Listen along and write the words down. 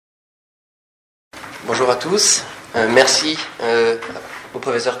Bonjour à tous. Merci au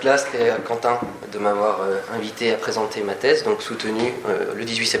professeur Classe et à Quentin de m'avoir invité à présenter ma thèse, donc soutenue le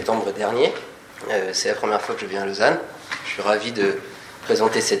 18 septembre dernier. C'est la première fois que je viens à Lausanne. Je suis ravi de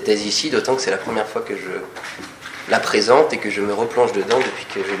présenter cette thèse ici, d'autant que c'est la première fois que je la présente et que je me replonge dedans depuis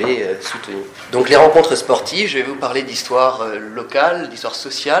que je l'ai soutenue. Donc les rencontres sportives, je vais vous parler d'histoire locale, d'histoire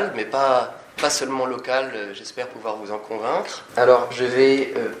sociale, mais pas seulement locale, j'espère pouvoir vous en convaincre. Alors je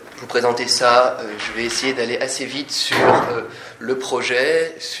vais vous présenter ça, je vais essayer d'aller assez vite sur le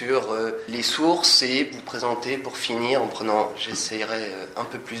projet, sur les sources et vous présenter pour finir, j'essaierai un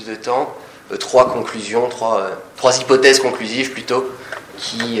peu plus de temps, trois conclusions, trois hypothèses conclusives plutôt,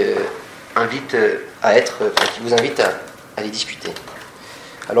 qui vous invitent à les discuter.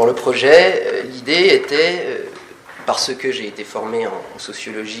 Alors le projet, l'idée était... parce que j'ai été formé en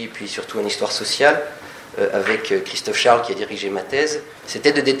sociologie et puis surtout en histoire sociale, avec Christophe Charles qui a dirigé ma thèse,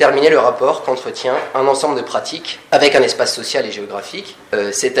 c'était de déterminer le rapport qu'entretient un ensemble de pratiques avec un espace social et géographique,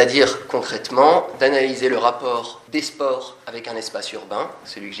 c'est-à-dire concrètement d'analyser le rapport des sports avec un espace urbain,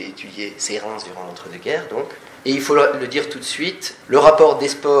 celui que j'ai étudié, c'est Reims durant l'entre-deux-guerres donc, et il faut le dire tout de suite, le rapport des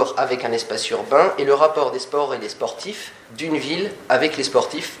sports avec un espace urbain et le rapport des sports et des sportifs d'une ville avec les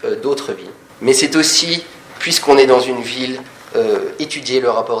sportifs d'autres villes. Mais c'est aussi, puisqu'on est dans une ville, étudier le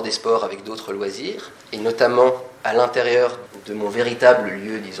rapport des sports avec d'autres loisirs, et notamment à l'intérieur de mon véritable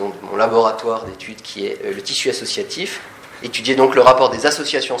lieu, disons, de mon laboratoire d'études qui est le tissu associatif, étudier donc le rapport des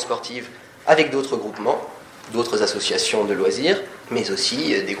associations sportives avec d'autres groupements, d'autres associations de loisirs, mais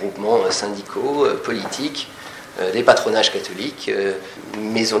aussi des groupements syndicaux, politiques, des patronages catholiques,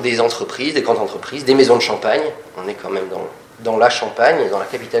 des entreprises, des grandes entreprises, des maisons de champagne, on est quand même dans la Champagne, dans la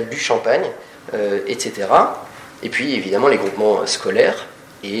capitale du Champagne, etc. Et puis évidemment les groupements scolaires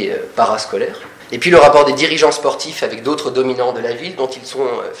et parascolaires. Et puis le rapport des dirigeants sportifs avec d'autres dominants de la ville dont ils sont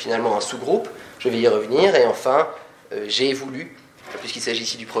finalement un sous-groupe, je vais y revenir. Et enfin, j'ai voulu, puisqu'il s'agit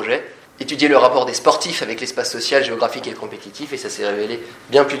ici du projet, étudier le rapport des sportifs avec l'espace social, géographique et compétitif, et ça s'est révélé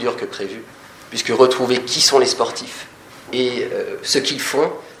bien plus dur que prévu, puisque retrouver qui sont les sportifs et ce qu'ils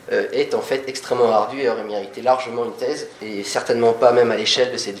font est en fait extrêmement ardu et aurait mérité largement une thèse, et certainement pas même à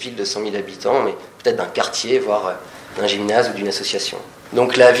l'échelle de cette ville de 100 000 habitants, mais peut-être d'un quartier, voire d'un gymnase ou d'une association.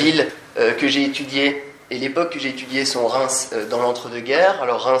 Donc la ville que j'ai étudiée et l'époque que j'ai étudiée sont Reims dans l'entre-deux-guerres.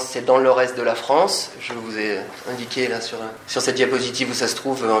 Alors Reims, c'est dans le reste de la France. Je vous ai indiqué là sur cette diapositive où ça se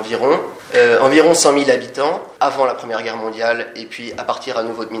trouve environ 100 000 habitants avant la Première Guerre mondiale et puis à partir à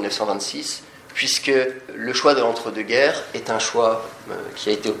nouveau de 1926. Puisque le choix de l'entre-deux-guerres est un choix qui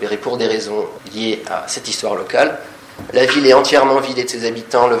a été opéré pour des raisons liées à cette histoire locale. La ville est entièrement vidée de ses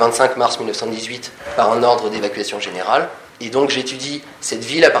habitants le 25 mars 1918 par un ordre d'évacuation générale. Et donc j'étudie cette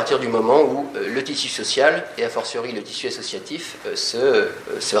ville à partir du moment où le tissu social, et a fortiori le tissu associatif,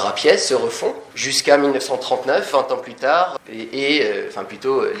 se rapièce, se refont, jusqu'à 1939, 20 ans plus tard,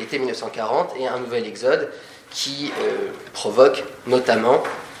 plutôt l'été 1940, et un nouvel exode qui provoque notamment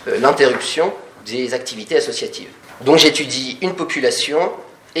l'interruption des activités associatives. Donc j'étudie une population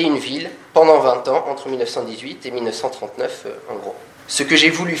et une ville pendant 20 ans, entre 1918 et 1939 en gros. Ce que j'ai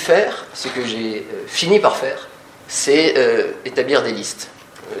voulu faire, ce que j'ai fini par faire, c'est établir des listes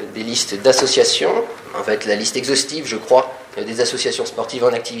d'associations, en fait la liste exhaustive je crois, des associations sportives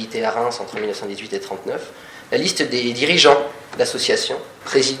en activité à Reims entre 1918 et 1939, la liste des dirigeants d'associations,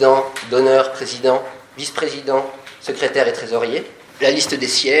 président, d'honneur, président, vice-président, secrétaire et trésorier, la liste des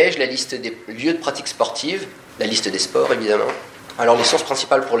sièges, la liste des lieux de pratique sportive, la liste des sports évidemment. Alors les sources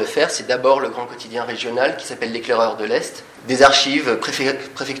principales pour le faire, c'est d'abord le grand quotidien régional qui s'appelle l'Éclaireur de l'Est, des archives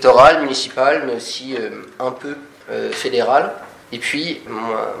préfectorales, municipales, mais aussi un peu fédérales. Et puis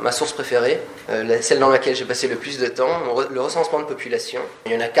ma source préférée, celle dans laquelle j'ai passé le plus de temps, le recensement de population.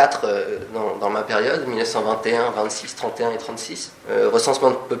 Il y en a 4 dans ma période, 1921, 26, 31 et 36. Recensement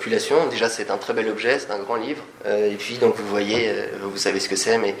de population, déjà c'est un très bel objet, c'est un grand livre. Et puis donc vous voyez, vous savez ce que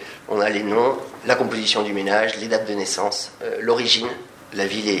c'est, mais on a les noms, la composition du ménage, les dates de naissance, l'origine, la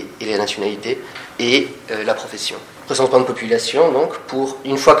ville et la nationalité, et la profession. Recensement de population, donc, pour,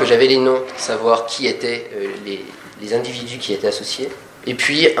 une fois que j'avais les noms, savoir qui étaient les individus qui étaient associés, et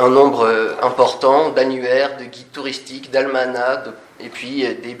puis un nombre important d'annuaires, de guides touristiques, d'almanachs, et puis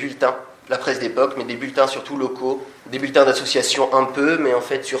des bulletins, la presse d'époque, mais des bulletins surtout locaux, des bulletins d'associations un peu, mais en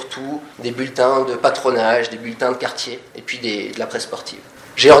fait surtout des bulletins de patronage, des bulletins de quartier, et puis de la presse sportive.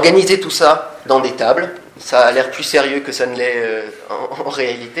 J'ai organisé tout ça dans des tables. Ça a l'air plus sérieux que ça ne l'est en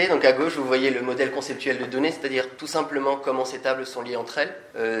réalité. Donc à gauche, vous voyez le modèle conceptuel de données, c'est-à-dire tout simplement comment ces tables sont liées entre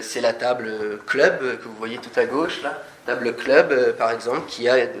elles. C'est la table club que vous voyez tout à gauche, là. Table club, par exemple, qui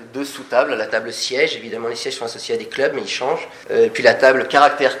a 2 sous-tables. La table siège, évidemment, les sièges sont associés à des clubs, mais ils changent. Puis la table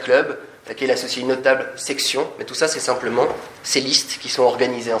caractère club, laquelle est associée une notable section. Mais tout ça, c'est simplement ces listes qui sont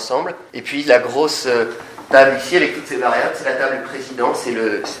organisées ensemble. Et puis la grosse table ici, avec toutes ces variables, c'est la table du président.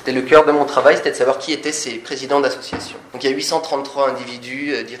 C'était le cœur de mon travail, c'était de savoir qui étaient ces présidents d'associations. Donc il y a 833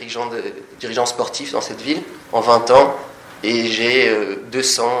 individus, dirigeants sportifs dans cette ville, en 20 ans, et j'ai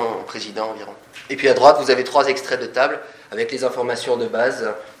 200 présidents environ. Et puis à droite, vous avez 3 extraits de table avec les informations de base.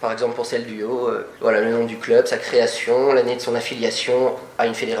 Par exemple, pour celle du haut, voilà, le nom du club, sa création, l'année de son affiliation à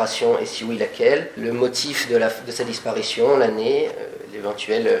une fédération et si oui, laquelle, le motif de sa disparition, l'année,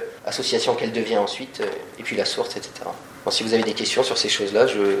 l'éventuelle association qu'elle devient ensuite, et puis la source, etc. Bon, si vous avez des questions sur ces choses-là,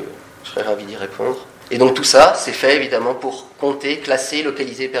 je serais ravi d'y répondre. Et donc tout ça, c'est fait évidemment pour compter, classer,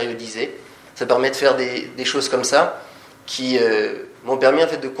 localiser, périodiser. Ça permet de faire des choses comme ça qui m'ont permis en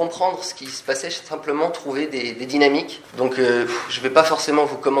fait de comprendre ce qui se passait, simplement trouver des dynamiques. Donc je ne vais pas forcément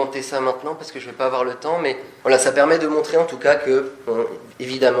vous commenter ça maintenant parce que je ne vais pas avoir le temps, mais voilà, ça permet de montrer en tout cas que,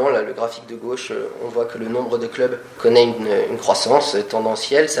 évidemment, là, le graphique de gauche, on voit que le nombre de clubs connaît une croissance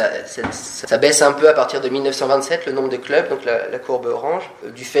tendancielle. Ça baisse un peu à partir de 1927, le nombre de clubs, donc la courbe orange,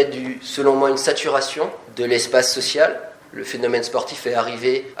 du fait selon moi, une saturation de l'espace social. Le phénomène sportif est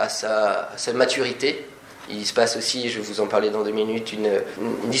arrivé à sa maturité. Il se passe aussi, je vais vous en parler dans 2 minutes, une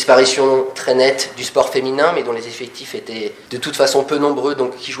disparition très nette du sport féminin, mais dont les effectifs étaient de toute façon peu nombreux,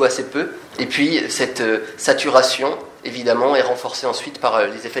 donc qui jouent assez peu. Et puis cette saturation, évidemment, est renforcée ensuite par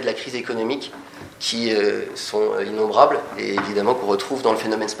les effets de la crise économique, qui sont innombrables, et évidemment qu'on retrouve dans le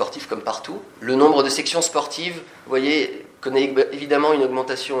phénomène sportif comme partout. Le nombre de sections sportives, vous voyez, connaît évidemment une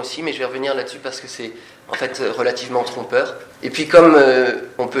augmentation aussi, mais je vais revenir là-dessus parce que c'est en fait relativement trompeur. Et puis comme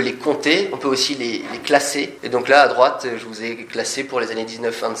on peut les compter, on peut aussi les classer. Et donc là, à droite, je vous ai classé pour les années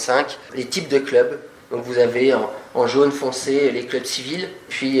 19-25 les types de clubs. Donc vous avez en jaune foncé les clubs civils,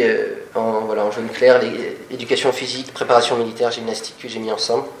 puis en jaune clair l'éducation physique, préparation militaire, gymnastique que j'ai mis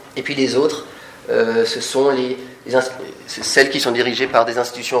ensemble. Et puis les autres, ce sont celles qui sont dirigées par des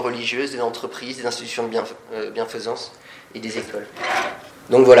institutions religieuses, des entreprises, des institutions de bienfaisance et des écoles.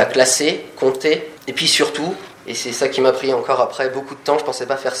 Donc voilà, classer, compter, et puis surtout, et c'est ça qui m'a pris encore après beaucoup de temps, je ne pensais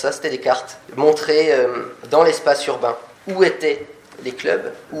pas faire ça, c'était des cartes. Montrer dans l'espace urbain où étaient les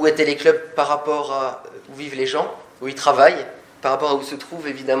clubs par rapport à où vivent les gens, où ils travaillent, par rapport à où se trouvent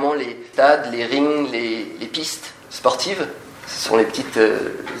évidemment les stades, les rings, les pistes sportives. Ce sont les petites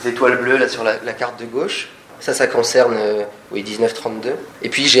étoiles bleues là sur la carte de gauche. Ça concerne 1932. Et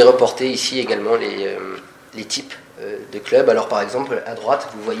puis j'ai reporté ici également les types de clubs. Alors par exemple, à droite,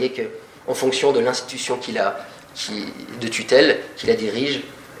 vous voyez qu'en fonction de l'institution de tutelle qui la dirige,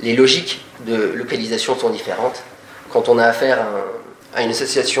 les logiques de localisation sont différentes. Quand on a affaire à une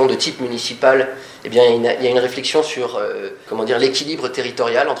association de type municipal, eh bien, il y a une réflexion sur l'équilibre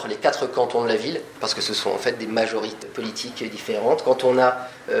territorial entre les 4 cantons de la ville, parce que ce sont en fait des majorités politiques différentes. Quand on a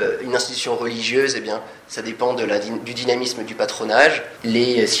une institution religieuse, eh bien, ça dépend du dynamisme du patronage.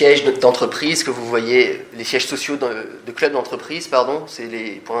 Les sièges d'entreprise que vous voyez, les sièges sociaux de clubs d'entreprise, c'est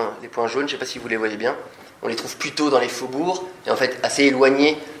les points jaunes, je ne sais pas si vous les voyez bien. On les trouve plutôt dans les faubourgs, et en fait assez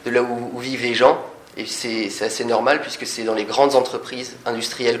éloignés de là où vivent les gens. Et c'est assez normal puisque c'est dans les grandes entreprises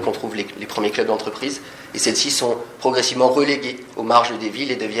industrielles qu'on trouve les premiers clubs d'entreprise. Et celles-ci sont progressivement reléguées aux marges des villes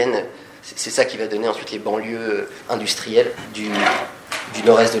et deviennent... C'est ça qui va donner ensuite les banlieues industrielles du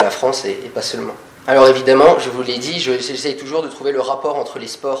nord-est de la France et pas seulement. Alors évidemment, je vous l'ai dit, j'essaye toujours de trouver le rapport entre les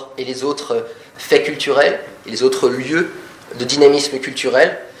sports et les autres faits culturels et les autres lieux de dynamisme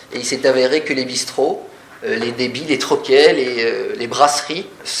culturel. Et il s'est avéré que les bistrots, les débits, les troquets, les brasseries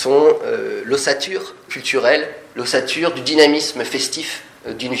sont l'ossature culturelle, l'ossature du dynamisme festif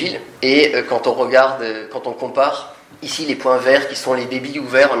d'une ville. Et quand on compare ici les points verts qui sont les débits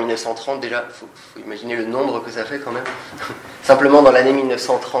ouverts en 1930, déjà, il faut imaginer le nombre que ça fait quand même. Simplement dans l'année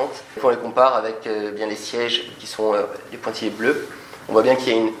 1930, quand on les compare avec bien les sièges qui sont les pointillés bleus, on voit bien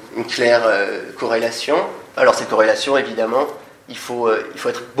qu'il y a une claire corrélation. Alors cette corrélation, évidemment, il faut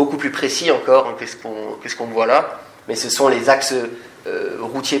être beaucoup plus précis encore qu'est-ce qu'on voit là, mais ce sont les axes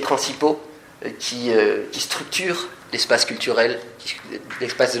routiers principaux qui structurent l'espace culturel,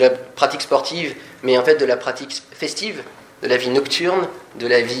 l'espace de la pratique sportive, mais en fait de la pratique festive, de la vie nocturne, de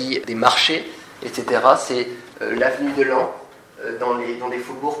la vie des marchés, etc. C'est l'avenue de l'An, dans des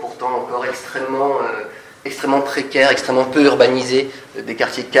faubourgs pourtant encore extrêmement précaires, extrêmement peu urbanisés, des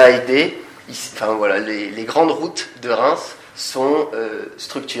quartiers K et D. Les grandes routes de Reims sont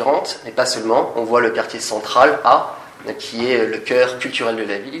structurantes, mais pas seulement. On voit le quartier central A, qui est le cœur culturel de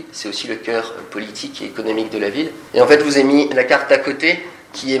la ville, c'est aussi le cœur politique et économique de la ville. Et en fait, je vous ai mis la carte d'à côté,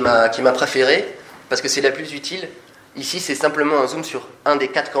 qui est ma préférée, parce que c'est la plus utile. Ici, c'est simplement un zoom sur un des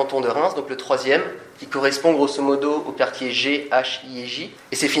 4 cantons de Reims, donc le 3e, qui correspond grosso modo au quartier G, H, I et J.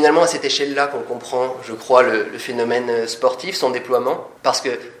 Et c'est finalement à cette échelle-là qu'on comprend, je crois, le phénomène sportif, son déploiement, parce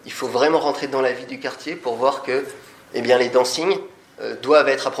qu'il faut vraiment rentrer dans la vie du quartier pour voir que les dancings doivent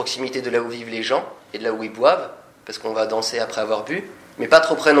être à proximité de là où vivent les gens et de là où ils boivent, parce qu'on va danser après avoir bu, mais pas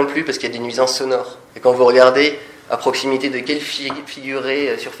trop près non plus, parce qu'il y a des nuisances sonores. Et quand vous regardez à proximité de quel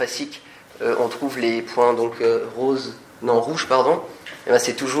figuré surfacique on trouve les points rouges,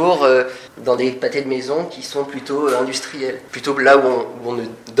 c'est toujours dans des pâtés de maison qui sont plutôt industriels, plutôt là où on ne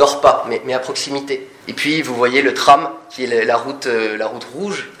dort pas, mais à proximité. Et puis vous voyez le tram, qui est la route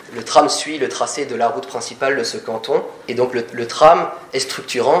rouge. Le tram suit le tracé de la route principale de ce canton, et donc le tram est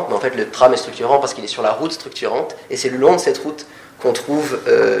structurant, mais en fait le tram est structurant parce qu'il est sur la route structurante, et c'est le long de cette route qu'on trouve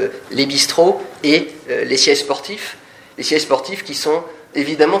les bistrots et les sièges sportifs. Les sièges sportifs qui ont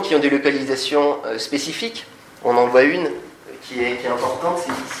des localisations spécifiques. On en voit une qui est importante,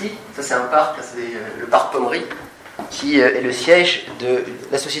 c'est ici. Ça c'est un parc, c'est le parc Pommery, qui est le siège de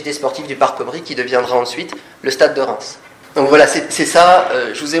la société sportive du parc Pommery, qui deviendra ensuite le stade de Reims. Donc voilà, c'est ça,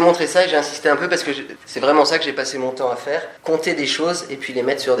 je vous ai montré ça et j'ai insisté un peu parce que c'est vraiment ça que j'ai passé mon temps à faire, compter des choses et puis les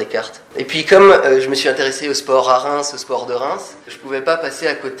mettre sur des cartes. Et puis comme je me suis intéressé au sport à Reims, au sport de Reims, je ne pouvais pas passer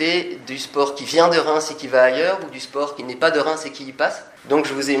à côté du sport qui vient de Reims et qui va ailleurs, ou du sport qui n'est pas de Reims et qui y passe. Donc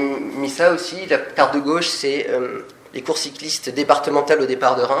je vous ai mis ça aussi, la carte de gauche c'est les courses cyclistes départementales au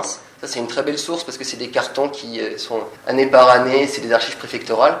départ de Reims. Ça c'est une très belle source parce que c'est des cartons qui sont année par année, c'est des archives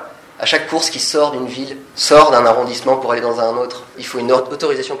préfectorales. À chaque course qui sort d'une ville, sort d'un arrondissement pour aller dans un autre, il faut une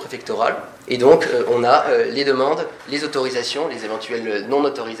autorisation préfectorale. Et donc, on a les demandes, les autorisations, les éventuelles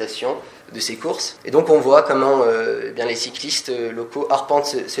non-autorisations de ces courses. Et donc, on voit comment les cyclistes locaux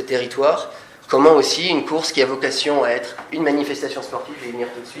arpentent ce territoire, comment aussi une course qui a vocation à être une manifestation sportive, je vais y venir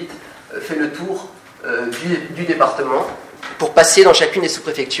tout de suite, fait le tour du département pour passer dans chacune des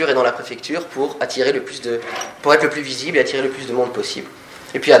sous-préfectures et dans la préfecture pour être le plus visible et attirer le plus de monde possible.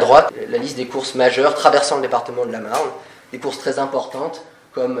 Et puis à droite, la liste des courses majeures traversant le département de la Marne, des courses très importantes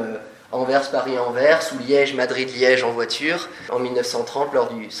comme Anvers-Paris-Anvers ou Liège-Madrid-Liège en voiture en 1930 lors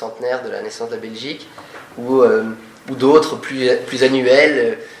du centenaire de la naissance de la Belgique, ou d'autres plus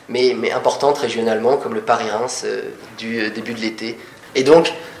annuelles mais importantes régionalement comme le Paris-Reims du début de l'été. Et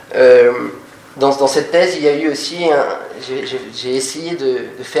donc dans cette thèse, il y a eu aussi j'ai essayé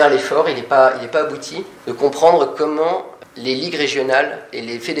de faire l'effort, il n'est pas abouti, de comprendre comment les ligues régionales et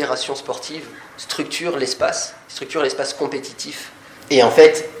les fédérations sportives structurent l'espace compétitif et en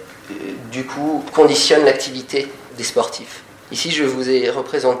fait, du coup, conditionnent l'activité des sportifs. Ici, je vous ai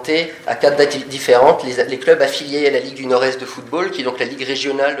représenté à 4 dates différentes les clubs affiliés à la Ligue du Nord-Est de football, qui est donc la ligue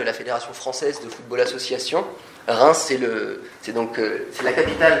régionale de la Fédération française de football association. Reims, c'est la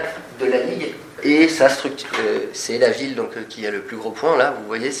capitale de la ligue et c'est la ville qui a le plus gros point là. Vous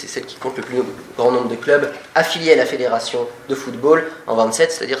voyez, c'est celle qui compte le plus grand nombre de clubs affiliés à la fédération de football en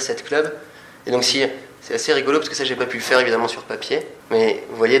 27, c'est-à-dire 7 clubs. Et donc c'est assez rigolo parce que ça j'ai pas pu le faire évidemment sur papier, mais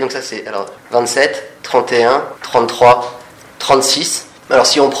vous voyez donc ça c'est 27, 31, 33, 36. Alors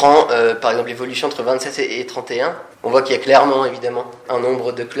si on prend par exemple l'évolution entre 27 et 31, on voit qu'il y a clairement évidemment un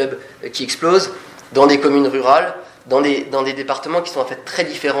nombre de clubs qui explose dans des communes rurales, dans des départements qui sont en fait très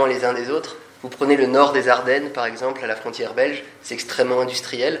différents les uns des autres. Vous prenez le nord des Ardennes, par exemple, à la frontière belge, c'est extrêmement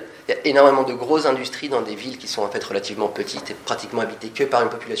industriel. Il y a énormément de grosses industries dans des villes qui sont en fait relativement petites et pratiquement habitées que par une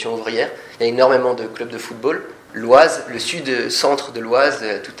population ouvrière. Il y a énormément de clubs de football. L'Oise, le sud-centre de l'Oise,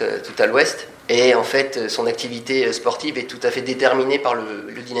 tout à l'ouest, et en fait, son activité sportive est tout à fait déterminée par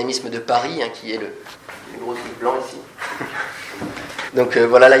le dynamisme de Paris, qui est le gros truc blanc ici. Donc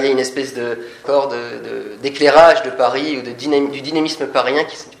voilà, là il y a une espèce d'éclairage de Paris ou du dynamisme parisien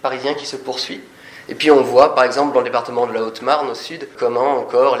qui se poursuit. Et puis on voit par exemple dans le département de la Haute-Marne au sud comment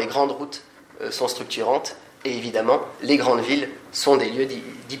encore les grandes routes sont structurantes et évidemment les grandes villes sont des lieux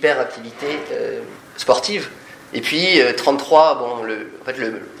d'hyperactivité sportive. Et puis 33,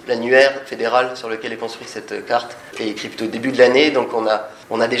 l'annuaire fédéral sur lequel est construite cette carte est écrit plutôt au début de l'année, donc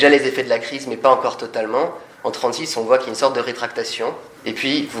on a déjà les effets de la crise mais pas encore totalement. En 36, on voit qu'il y a une sorte de rétractation. Et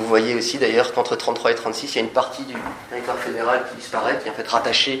puis, vous voyez aussi d'ailleurs qu'entre 33 et 36, il y a une partie du territoire fédéral qui disparaît, qui est en fait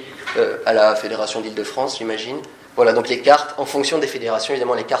rattachée à la Fédération d'Île-de-France, j'imagine. Voilà, donc les cartes, en fonction des fédérations,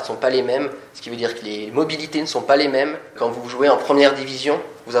 évidemment, les cartes ne sont pas les mêmes, ce qui veut dire que les mobilités ne sont pas les mêmes. Quand vous jouez en première division,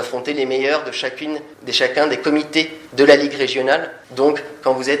 vous affrontez les meilleurs de chacun des comités de la Ligue régionale. Donc,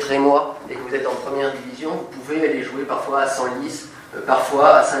 quand vous êtes rémois et que vous êtes en première division, vous pouvez aller jouer parfois à Senlis,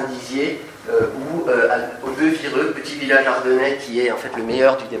 parfois à Saint-Dizier, au Deux-Vireux, petit village ardennais qui est en fait le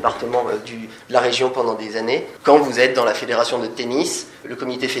meilleur du département de la région pendant des années. Quand vous êtes dans la fédération de tennis, le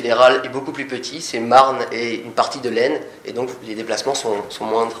comité fédéral est beaucoup plus petit, c'est Marne et une partie de l'Aisne, et donc les déplacements sont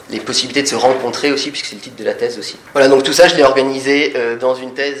moindres. Les possibilités de se rencontrer aussi, puisque c'est le titre de la thèse aussi. Voilà, donc tout ça je l'ai organisé dans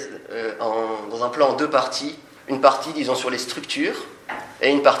une thèse, dans un plan en 2 parties. Une partie, disons, sur les structures, et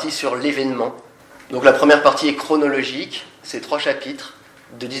une partie sur l'événement. Donc la première partie est chronologique, c'est 3 chapitres.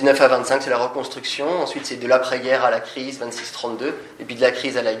 De 19 à 25, c'est la reconstruction. Ensuite, c'est de l'après-guerre à la crise, 26-32. Et puis de la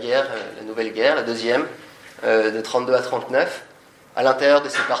crise à la guerre, la nouvelle guerre, la deuxième, de 32 à 39. À l'intérieur de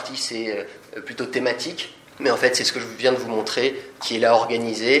ces parties, c'est plutôt thématique. Mais en fait, c'est ce que je viens de vous montrer, qui est là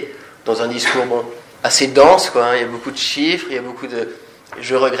organisé, dans un discours assez dense, quoi, hein. Il y a beaucoup de chiffres, il y a beaucoup de...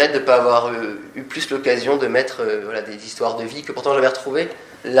 Je regrette de ne pas avoir eu plus l'occasion de mettre des histoires de vie que pourtant j'avais retrouvées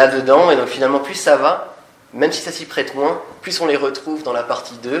là-dedans. Et donc finalement, plus ça va, même si ça s'y prête moins, plus on les retrouve dans la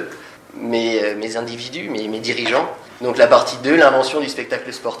partie 2, mes individus, mes dirigeants. Donc la partie 2, l'invention du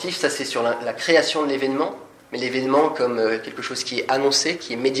spectacle sportif, ça c'est sur la création de l'événement, mais l'événement comme quelque chose qui est annoncé,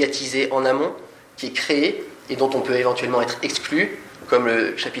 qui est médiatisé en amont, qui est créé et dont on peut éventuellement être exclu, comme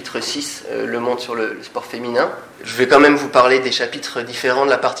le chapitre 6 le montre sur le sport féminin. Je vais quand même vous parler des chapitres différents de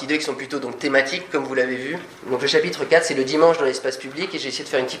la partie 2 qui sont plutôt donc thématiques, comme vous l'avez vu. Donc le chapitre 4, c'est le dimanche dans l'espace public, et j'ai essayé de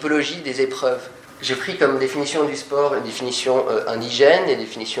faire une typologie des épreuves. J'ai pris comme définition du sport une définition indigène, et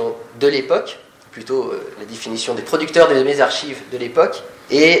définition de l'époque, plutôt la définition des producteurs de mes archives de l'époque,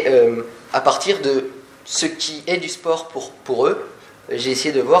 et à partir de ce qui est du sport pour eux, j'ai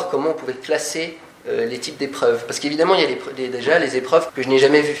essayé de voir comment on pouvait classer les types d'épreuves. Parce qu'évidemment, il y a déjà les épreuves que je n'ai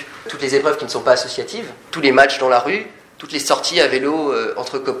jamais vues. Toutes les épreuves qui ne sont pas associatives, tous les matchs dans la rue, toutes les sorties à vélo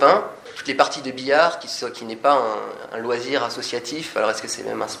entre copains, toutes les parties de billard qui n'est pas un loisir associatif, alors est-ce que c'est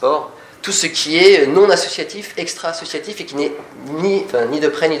même un sport ? Tout ce qui est non associatif, extra-associatif et qui n'est ni de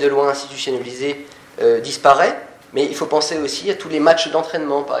près ni de loin institutionnalisé disparaît. Mais il faut penser aussi à tous les matchs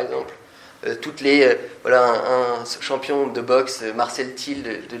d'entraînement, par exemple. Un champion de boxe, Marcel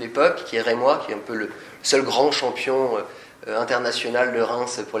Thiel de l'époque, qui est rémois, qui est un peu le seul grand champion international de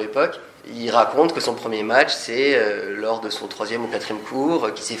Reims pour l'époque, il raconte que son premier match, c'est lors de son 3e ou 4e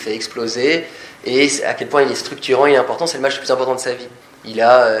cours, qui s'est fait exploser, et à quel point il est structurant, il est important, c'est le match le plus important de sa vie. Il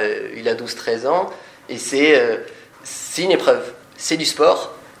a 12-13 ans, et c'est une épreuve, c'est du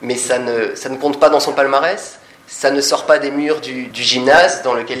sport, mais ça ne compte pas dans son palmarès, ça ne sort pas des murs du gymnase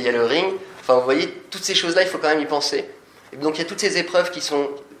dans lequel il y a le ring. Enfin, vous voyez, toutes ces choses-là, il faut quand même y penser. Et donc, il y a toutes ces épreuves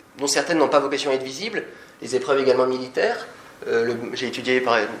dont certaines n'ont pas vocation à être visibles, les épreuves également militaires. J'ai étudié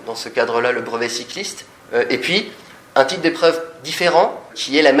dans ce cadre-là le brevet cycliste. Et puis, un type d'épreuve différent,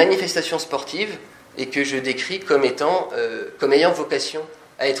 qui est la manifestation sportive, et que je décris comme ayant vocation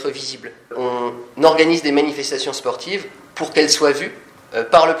à être visible. On organise des manifestations sportives pour qu'elles soient vues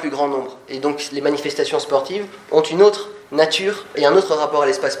par le plus grand nombre. Et donc les manifestations sportives ont une autre nature et un autre rapport à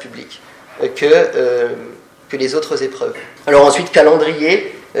l'espace public que les autres épreuves. Alors ensuite,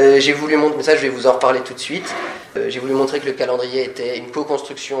 calendrier, j'ai voulu montrer, mais ça je vais vous en reparler tout de suite, j'ai voulu montrer que le calendrier était une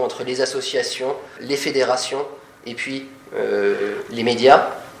co-construction entre les associations, les fédérations et puis les médias,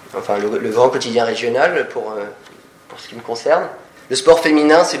 enfin le grand quotidien régional pour ce qui me concerne. Le sport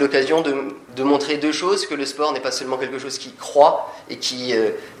féminin, c'est l'occasion de montrer 2 choses, que le sport n'est pas seulement quelque chose qui croît et qui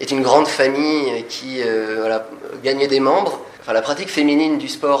est une grande famille qui gagne des membres. Enfin, la pratique féminine du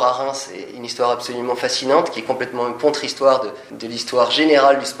sport à Reims est une histoire absolument fascinante, qui est complètement une contre-histoire de l'histoire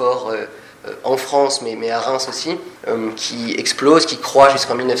générale du sport en France, mais à Reims aussi, qui explose, qui croît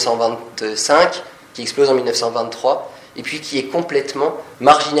jusqu'en 1925, qui explose en 1923, et puis qui est complètement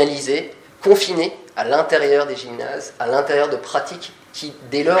marginalisée, confinée à l'intérieur des gymnases, à l'intérieur de pratiques qui,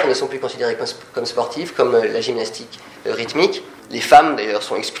 dès lors, ne sont plus considérées comme sportives, comme la gymnastique rythmique. Les femmes, d'ailleurs,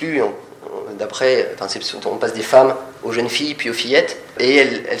 sont exclues. On passe des femmes aux jeunes filles, puis aux fillettes, et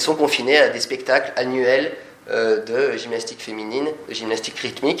elles sont confinées à des spectacles annuels de gymnastique féminine, de gymnastique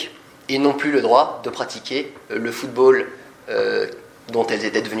rythmique, et n'ont plus le droit de pratiquer le football, dont elles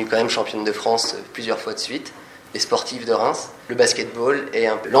étaient devenues quand même championnes de France plusieurs fois de suite, les sportives de Reims. Le basketball est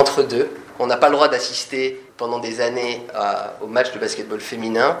un peu l'entre-deux. On n'a pas le droit d'assister pendant des années au match de basketball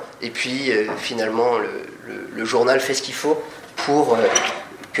féminin, et puis finalement le journal fait ce qu'il faut pour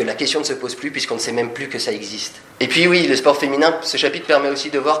que la question ne se pose plus, puisqu'on ne sait même plus que ça existe. Et puis oui, le sport féminin, ce chapitre permet aussi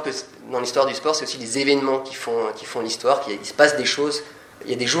de voir que dans l'histoire du sport, c'est aussi les événements qui font l'histoire, qu'il se passe des choses, il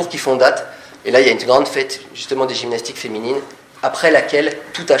y a des jours qui font date, et là il y a une grande fête justement des gymnastiques féminines, après laquelle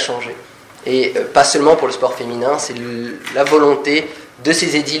tout a changé. Et pas seulement pour le sport féminin, c'est la volonté de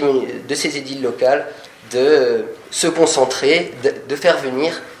ces édiles locales de se concentrer, de faire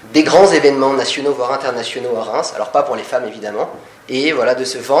venir des grands événements nationaux voire internationaux à Reims, alors pas pour les femmes évidemment, et voilà, de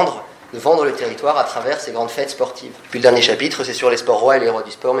se vendre de vendre le territoire à travers ces grandes fêtes sportives. Puis le dernier chapitre, c'est sur les sports rois et les rois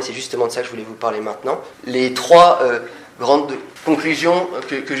du sport, mais c'est justement de ça que je voulais vous parler maintenant. Les trois grandes conclusions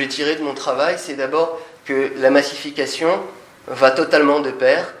que j'ai tirées de mon travail, c'est d'abord que la massification va totalement de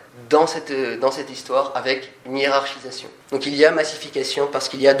pair dans cette histoire avec une hiérarchisation. Donc il y a massification parce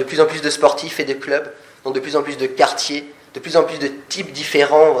qu'il y a de plus en plus de sportifs et de clubs, donc de plus en plus de quartiers, de plus en plus de types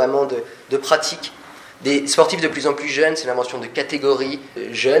différents vraiment de pratiques. Des sportifs de plus en plus jeunes, c'est l'invention de catégories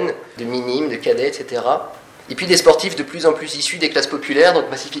jeunes, de minimes, de cadets, etc. Et puis des sportifs de plus en plus issus des classes populaires, donc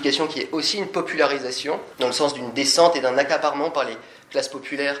massification qui est aussi une popularisation, dans le sens d'une descente et d'un accaparement par les classes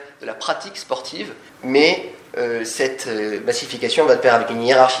populaires de la pratique sportive, mais cette massification va de pair avec une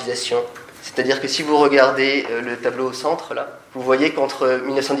hiérarchisation. C'est-à-dire que si vous regardez le tableau au centre, là, vous voyez qu'entre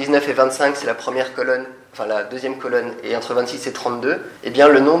 1919 et 25, c'est la première colonne, enfin la deuxième colonne, et entre 26 et 32, eh bien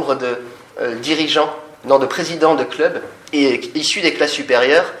le nombre de dirigeants, de présidents de clubs issus des classes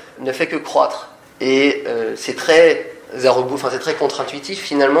supérieures ne fait que croître. Et c'est très c'est très contre-intuitif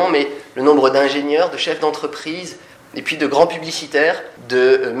finalement, mais le nombre d'ingénieurs, de chefs d'entreprise, et puis de grands publicitaires,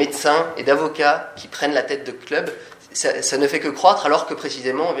 de médecins et d'avocats qui prennent la tête de clubs, ça ne fait que croître, alors que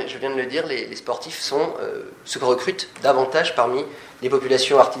précisément, je viens de le dire, les sportifs sont ceux que recrutent davantage parmi les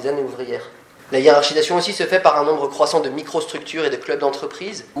populations artisanes et ouvrières. La hiérarchisation aussi se fait par un nombre croissant de microstructures et de clubs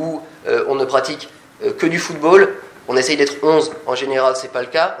d'entreprise où on ne pratique que du football. On essaye d'être 11, en général c'est pas le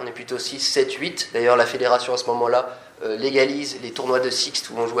cas, on est plutôt 6, 7, 8. D'ailleurs la fédération à ce moment-là légalise les tournois de sixte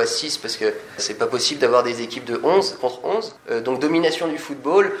où on joue à 6 parce que c'est pas possible d'avoir des équipes de 11 contre 11. Donc domination du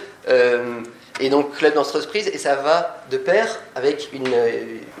football et donc club d'entreprise, et ça va de pair avec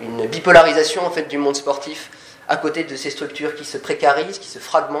une bipolarisation en fait du monde sportif à côté de ces structures qui se précarisent, qui se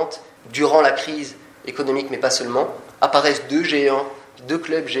fragmentent durant la crise économique, mais pas seulement. Apparaissent deux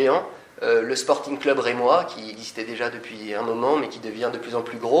clubs géants. Le Sporting Club rémois, qui existait déjà depuis un moment, mais qui devient de plus en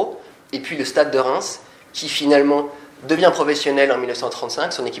plus gros, et puis le Stade de Reims, qui finalement devient professionnel en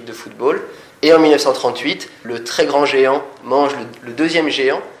 1935, son équipe de football, et en 1938, le très grand géant mange le deuxième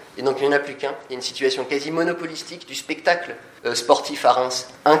géant, et donc il n'y en a plus qu'un. Il y a une situation quasi monopolistique du spectacle sportif à Reims,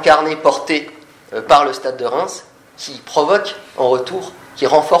 incarné, porté par le Stade de Reims, qui provoque en retour, qui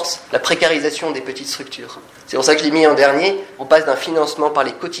renforce la précarisation des petites structures. C'est pour ça que je l'ai mis en dernier. On passe d'un financement par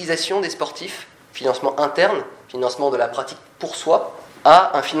les cotisations des sportifs, financement interne, financement de la pratique pour soi,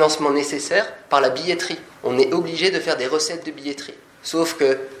 à un financement nécessaire par la billetterie. On est obligé de faire des recettes de billetterie. Sauf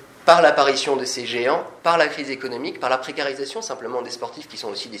que par l'apparition de ces géants, par la crise économique, par la précarisation simplement des sportifs qui sont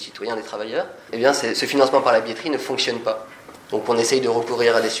aussi des citoyens, des travailleurs, eh bien ce financement par la billetterie ne fonctionne pas. Donc on essaye de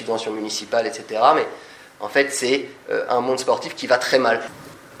recourir à des subventions municipales, etc. Mais en fait, c'est un monde sportif qui va très mal.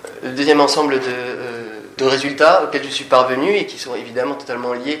 Le deuxième ensemble de résultats auxquels je suis parvenu, et qui sont évidemment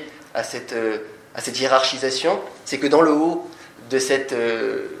totalement liés à cette hiérarchisation, c'est que dans le haut de cette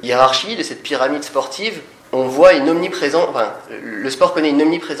hiérarchie, de cette pyramide sportive, on voit le sport connaît une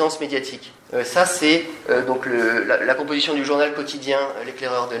omniprésence médiatique. Ça, c'est donc la composition du journal quotidien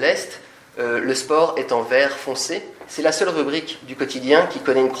L'Éclaireur de l'Est. Le sport est en vert foncé. C'est la seule rubrique du quotidien qui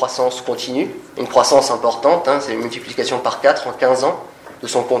connaît une croissance continue, une croissance importante, c'est une multiplication par 4 en 15 ans de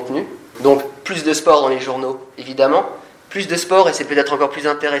son contenu. Donc plus de sport dans les journaux, évidemment, plus de sport, et c'est peut-être encore plus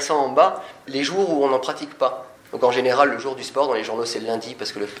intéressant en bas, les jours où on n'en pratique pas. Donc en général, le jour du sport dans les journaux, c'est le lundi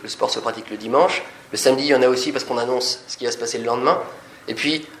parce que le sport se pratique le dimanche. Le samedi, il y en a aussi parce qu'on annonce ce qui va se passer le lendemain. Et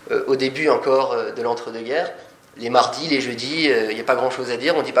puis, au début encore de l'entre-deux-guerres, les mardis, les jeudis, il n'y a pas grand-chose à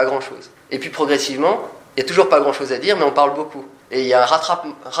dire, on ne dit pas grand-chose. Et puis progressivement, il n'y a toujours pas grand-chose à dire, mais on parle beaucoup. Et il y a un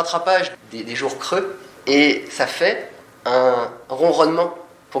rattrapage des jours creux, et ça fait un ronronnement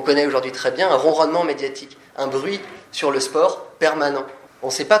qu'on connaît aujourd'hui très bien, un ronronnement médiatique, un bruit sur le sport permanent. On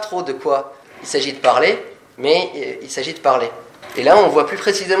ne sait pas trop de quoi il s'agit de parler, mais il s'agit de parler. Et là, on voit plus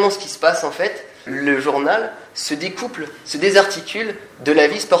précisément ce qui se passe en fait. Le journal se découple, se désarticule de la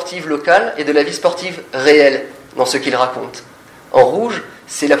vie sportive locale et de la vie sportive réelle dans ce qu'il raconte. En rouge,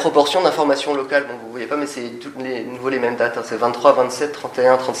 c'est la proportion d'informations locales. Bon, vous ne voyez pas, mais c'est nouveau les mêmes dates. C'est 23, 27,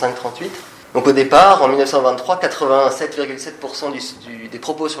 31, 35, 38. Donc au départ, en 1923, 87,7% des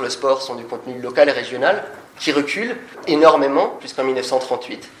propos sur le sport sont du contenu local et régional, qui recule énormément jusqu'en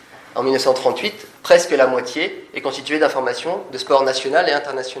 1938. En 1938, presque la moitié est constituée d'informations de sport national et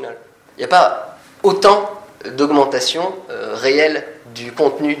international. Il n'y a pas autant d'augmentation réelle du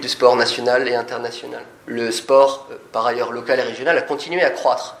contenu du sport national et international. Le sport, par ailleurs local et régional, a continué à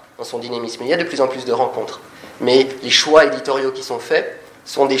croître dans son dynamisme. Il y a de plus en plus de rencontres. Mais les choix éditoriaux qui sont faits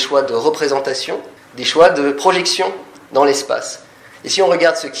sont des choix de représentation, des choix de projection dans l'espace. Et si on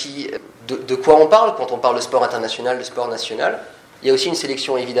regarde de quoi on parle quand on parle de sport international, de sport national, il y a aussi une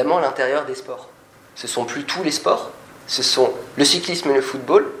sélection évidemment à l'intérieur des sports. Ce ne sont plus tous les sports, ce sont le cyclisme et le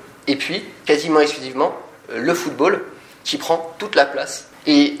football, et puis, quasiment exclusivement, le football, qui prend toute la place.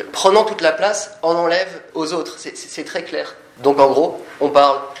 Et prenant toute la place, on enlève aux autres, c'est très clair. Donc en gros, on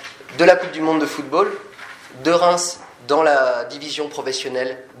parle de la Coupe du Monde de football, de Reims dans la division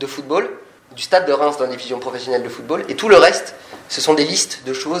professionnelle de football, du stade de Reims dans la division professionnelle de football, et tout le reste, ce sont des listes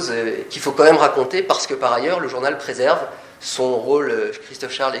de choses qu'il faut quand même raconter, parce que par ailleurs, le journal préserve son rôle,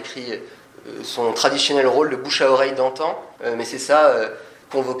 Christophe Charles écrit son traditionnel rôle de bouche à oreille d'antan, mais c'est ça,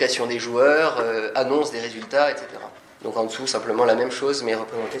 convocation des joueurs, annonce des résultats, etc. Donc en dessous, simplement la même chose, mais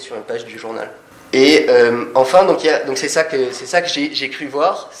représentée sur une page du journal. Et enfin, donc c'est ça que j'ai cru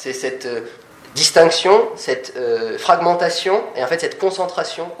voir, c'est cette distinction, cette fragmentation, et en fait cette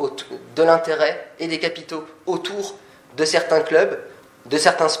concentration de l'intérêt et des capitaux autour de certains clubs, de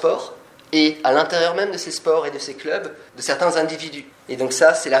certains sports, et à l'intérieur même de ces sports et de ces clubs, de certains individus. Et donc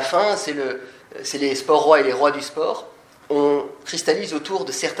ça, c'est la fin, c'est les sports rois et les rois du sport. On cristallise autour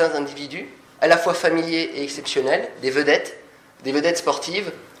de certains individus, à la fois familiers et exceptionnels, des vedettes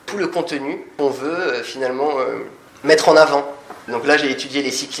sportives, tout le contenu qu'on veut finalement mettre en avant. Donc là, j'ai étudié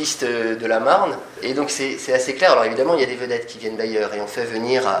les cyclistes de la Marne, et donc c'est assez clair. Alors évidemment, il y a des vedettes qui viennent d'ailleurs, et on fait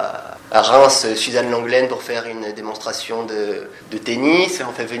venir à Reims Suzanne Langlaine pour faire une démonstration de tennis,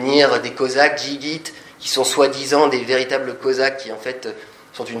 on fait venir des Cosaques, Gigit, qui sont soi-disant des véritables Cosaques, qui en fait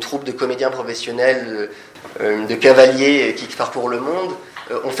sont une troupe de comédiens professionnels, de cavaliers qui parcourent le monde.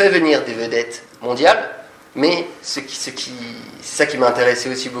 On fait venir des vedettes mondiales, mais c'est ça qui m'a intéressé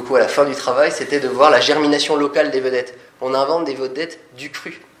aussi beaucoup à la fin du travail, c'était de voir la germination locale des vedettes. On invente des vedettes du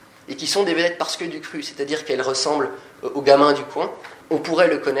cru, et qui sont des vedettes parce que du cru, c'est-à-dire qu'elles ressemblent aux gamins du coin. On pourrait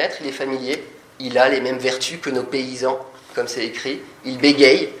le connaître, il est familier, il a les mêmes vertus que nos paysans, comme c'est écrit. Il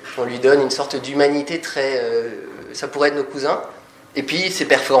bégaye, on lui donne une sorte d'humanité très... ça pourrait être nos cousins. Et puis ses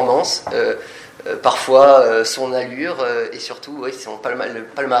performances, parfois son allure, et surtout son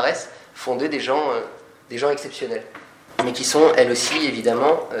palmarès, font d'eux des gens exceptionnels, mais qui sont elles aussi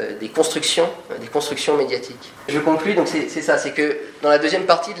évidemment des constructions médiatiques. Je conclus, donc c'est ça, c'est que dans la deuxième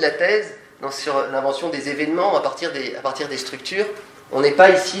partie de la thèse, sur l'invention des événements à partir des structures, on n'est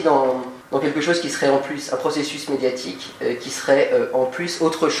pas ici dans quelque chose qui serait en plus un processus médiatique, qui serait en plus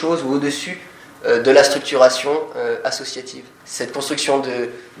autre chose ou au-dessus de la structuration associative. Cette construction de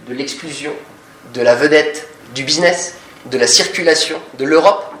l'exclusion, de la vedette, du business, de la circulation, de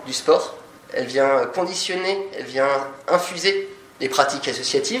l'Europe du sport, elle vient conditionner, elle vient infuser les pratiques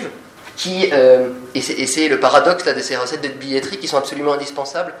associatives et c'est le paradoxe là, de ces recettes de billetterie qui sont absolument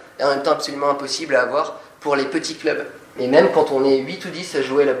indispensables et en même temps absolument impossibles à avoir pour les petits clubs. Et même quand on est 8 ou 10 à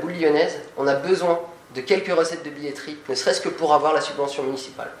jouer à la boule lyonnaise, on a besoin de quelques recettes de billetterie, ne serait-ce que pour avoir la subvention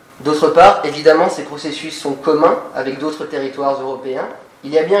municipale. D'autre part, évidemment, ces processus sont communs avec d'autres territoires européens.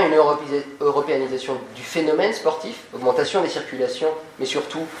 Il y a bien une européanisation du phénomène sportif, augmentation des circulations, mais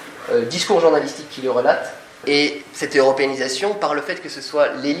surtout discours journalistique qui le relate. Et cette européanisation, par le fait que ce soit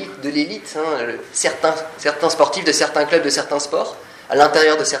l'élite de l'élite, certains sportifs de certains clubs de certains sports, à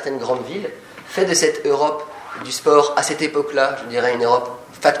l'intérieur de certaines grandes villes, fait de cette Europe du sport, à cette époque-là, je dirais une Europe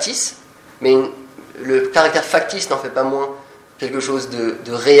factice, mais le caractère factice n'en fait pas moins quelque chose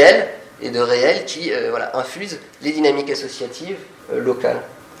de réel, et de réel qui infuse les dynamiques associatives locales.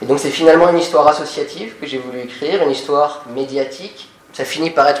 Et donc c'est finalement une histoire associative que j'ai voulu écrire, une histoire médiatique. Ça finit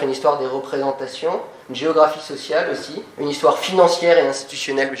par être une histoire des représentations, une géographie sociale aussi, une histoire financière et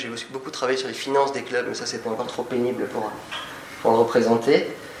institutionnelle. J'ai aussi beaucoup travaillé sur les finances des clubs, mais ça c'était encore trop pénible pour le représenter.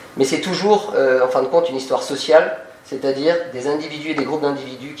 Mais c'est toujours, en fin de compte, une histoire sociale, c'est-à-dire des individus et des groupes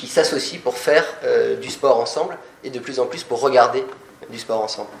d'individus qui s'associent pour faire du sport ensemble, et de plus en plus pour regarder du sport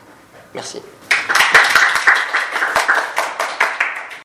ensemble. Merci.